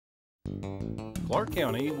Clark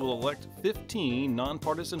County will elect 15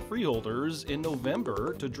 nonpartisan freeholders in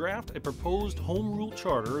November to draft a proposed home rule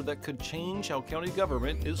charter that could change how county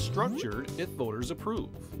government is structured if voters approve.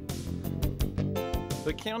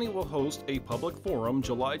 The county will host a public forum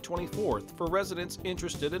July 24th for residents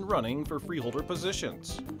interested in running for freeholder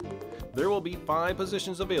positions. There will be 5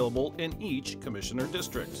 positions available in each commissioner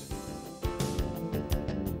district.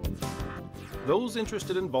 Those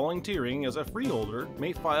interested in volunteering as a freeholder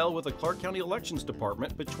may file with the Clark County Elections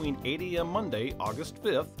Department between 8 a.m. Monday, August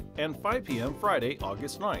 5th and 5 p.m. Friday,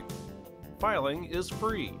 August 9th. Filing is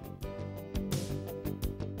free.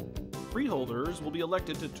 Freeholders will be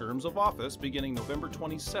elected to terms of office beginning November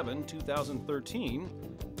 27, 2013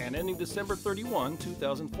 and ending December 31,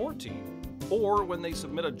 2014, or when they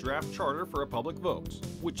submit a draft charter for a public vote,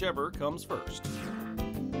 whichever comes first.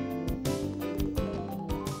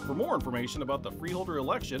 For more information about the freeholder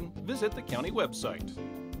election, visit the county website.